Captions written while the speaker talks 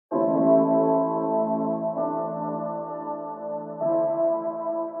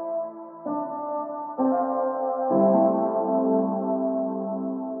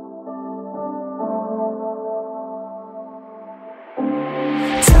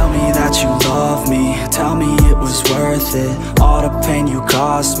that you love me. Tell me it was worth it, all the pain you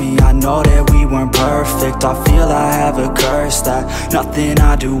caused me. I know that we weren't perfect, I feel I have a curse that nothing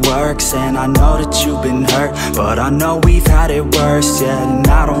I do works. And I know that you've been hurt, but I know we've had it worse, yeah. And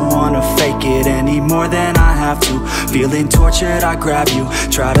I don't wanna fake it any more than I have to. Feeling tortured, I grab you,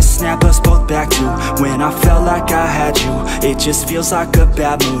 try to snap us both back to when I felt like I had you. It just feels like a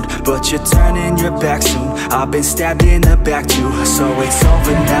bad mood, but you're turning your back soon. I've been stabbed in the back too. So it's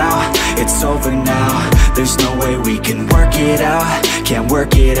over now, it's over now. There's no way we can work it out, can't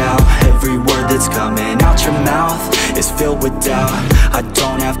work it out. Every word that's coming out your mouth is filled with doubt. I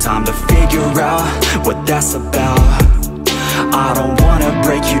don't have time to figure out what that's about. I don't wanna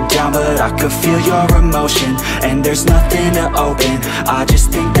break you down, but I could feel your emotion, and there's nothing to open. I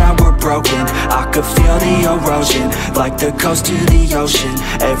just think that we're broken. I could feel the erosion, like the coast to the ocean.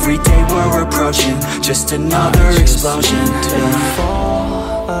 Every day we're approaching just another explosion. To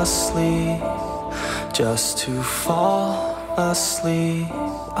fall asleep, just to fall asleep.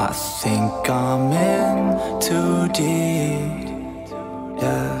 I think I'm in too deep,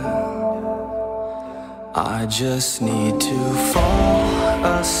 yeah. I just need to fall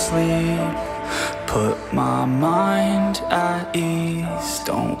asleep, put my mind at ease.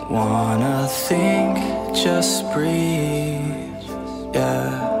 Don't wanna think, just breathe,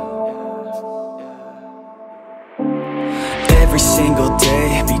 yeah. Every single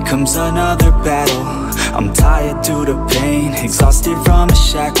day becomes another battle. I'm tired due to pain, exhausted from the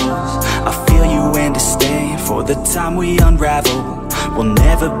shackles. I feel you in disdain for the time we unravel. We'll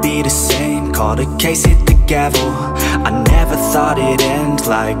never be the same, call the case, hit the gavel. I never thought it'd end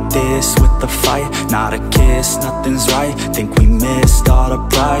like this, with a fight, not a kiss, nothing's right. Think we missed all the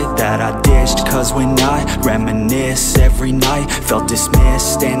pride that I ditched. Cause when I reminisce every night, felt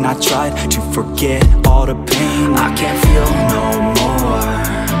dismissed, and I tried to forget all the pain. I can't feel no more,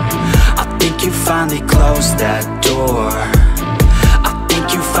 I think you finally closed that door. I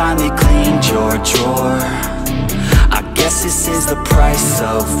think you finally cleaned your drawer. I guess this is the price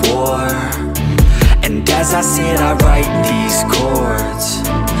of war. And as I sit I write these chords,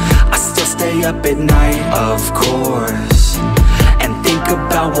 I still stay up at night, of course, and think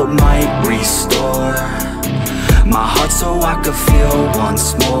about what might restore my heart so I could feel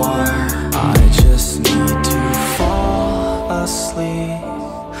once more. I just need to fall asleep,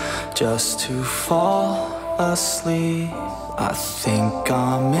 just to fall asleep. I think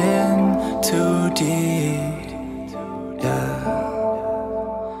I'm in too deep, yeah.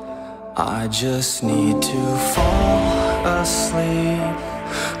 I just need to fall asleep,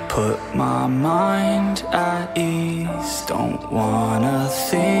 put my mind at ease. Don't wanna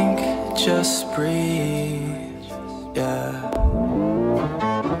think, just breathe, yeah.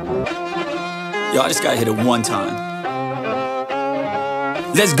 Yo, I just gotta hit it one time.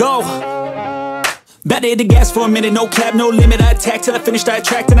 Let's go! About to hit the gas for a minute, no cap, no limit. I attack till I finish, I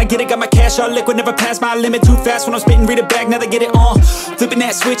attract, and I get it. Got my cash all liquid, never pass my limit. Too fast when I'm spitting, read it back, now they get it on. Flipping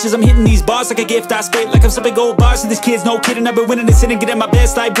that switch as I'm hitting these bars like a gift. I spit like I'm sipping gold bars, and these kids, no kidding. I've been winning this and getting my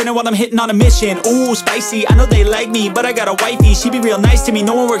best life grinning while I'm hitting on a mission. Ooh, spicy, I know they like me, but I got a wifey, she be real nice to me.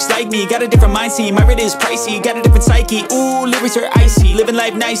 No one works like me, got a different mindset. My rate is pricey, got a different psyche. Ooh, lyrics are icy, living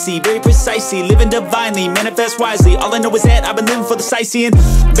life nicely, very precisely, living divinely, manifest wisely. All I know is that I've been living for the sightseeing.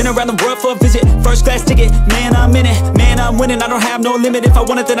 Been around the world for a visit, first class ticket. Man, I'm in it, man, I'm winning. I don't have no limit. If I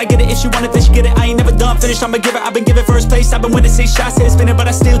want it, then I get it. If she want it, then she get it. I ain't never done finished, I'm a giver. I've been giving first place, I've been winning 6 shots, head spinning, but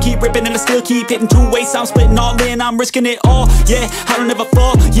I still keep ripping and I still keep hitting 2 ways. I'm splitting all in, I'm risking it all. Yeah, I don't ever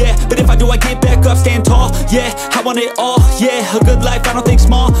fall. Yeah, but if I do, I get back up, stand tall. Yeah, I want it all. Yeah, a good life, I don't think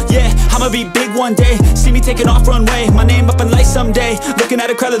small. Yeah, I'ma be big one day. See me taking off runway, my name up in lights someday. Looking at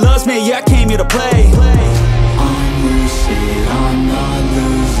a crowd that loves me. Yeah, I came here to play. I'm lucid, I'm not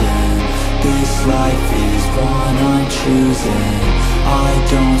losing. This life is one I'm choosing. I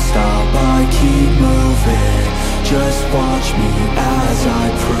don't stop, I keep moving. Just watch me as I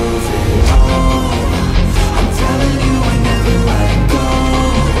prove it. Oh, I'm telling you I never let go.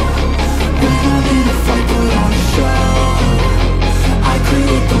 When I'm in a fight, put on a show. I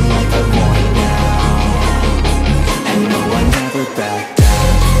create the life I want now, and no, I never back down.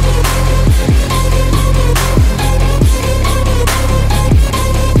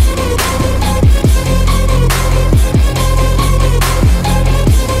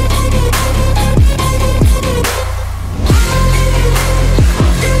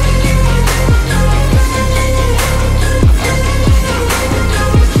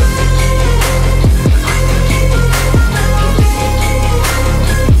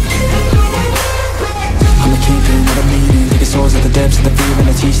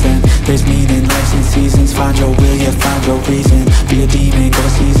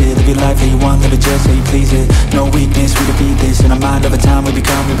 please it. No weakness, we defeat this. In a mind over time, we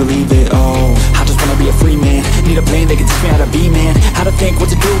become, we believe it. Oh, I just wanna be a free man. Need a plan that can teach me how to be man. How to think, what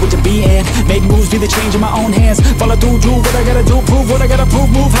to do, what to be in. Make moves, be the change in my own hands. Follow through, do what I gotta do. Prove what I gotta prove,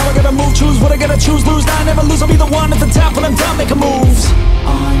 move how I gotta move. Choose what I gotta choose, lose, die, never lose. I'll be the one at the top when I'm done making moves.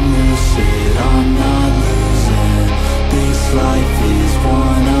 I'm lucid, I'm not losing. This life is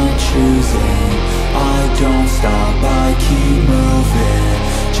one I'm choosing. I don't stop, I keep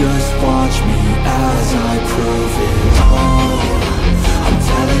moving. Just watch me as I prove it. Oh, I'm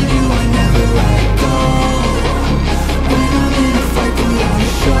telling you I never let go. When I'm in a fight, put on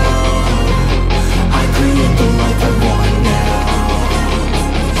a show. I create the life I want now,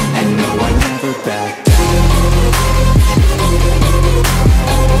 and no, I never back down.